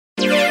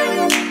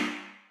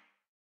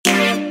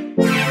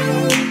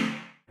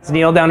It's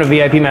Neil down at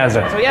VIP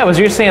Mazda. So yeah, I was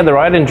recently at the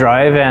Ride and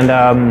Drive and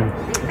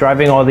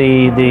driving all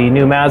the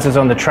new Mazdas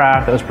on the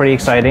track. That was pretty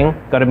exciting.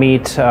 Got to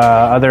meet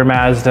other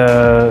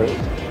Mazda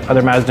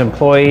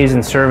employees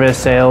in service,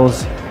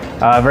 sales.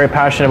 Very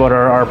passionate about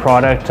our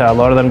product. A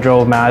lot of them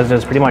drove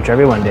Mazdas, pretty much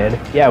everyone did.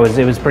 Yeah,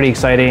 it was pretty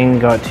exciting.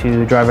 Got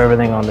to drive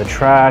everything on the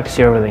track,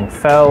 see how everything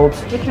felt.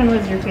 Which one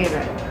was your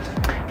favorite?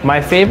 My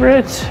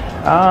favorite,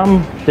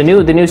 the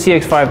new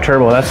CX-5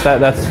 Turbo.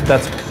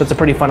 That's a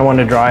pretty fun one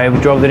to drive. We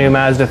drove the new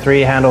Mazda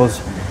 3, handles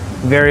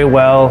very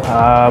well.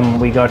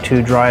 We got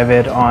to drive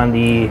it on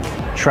the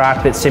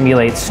track that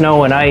simulates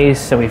snow and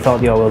ice, and we felt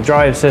the all-wheel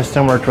drive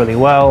system worked really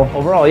well.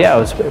 Overall, yeah, it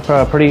was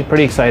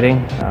pretty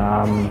exciting.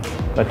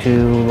 Got to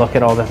look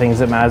at all the things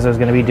that Mazda is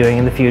going to be doing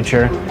in the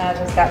future.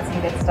 Mazda's got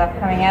some good stuff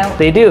coming out.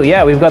 They do,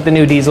 yeah. We've got the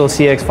new diesel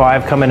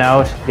CX-5 coming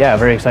out. Yeah,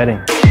 very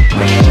exciting.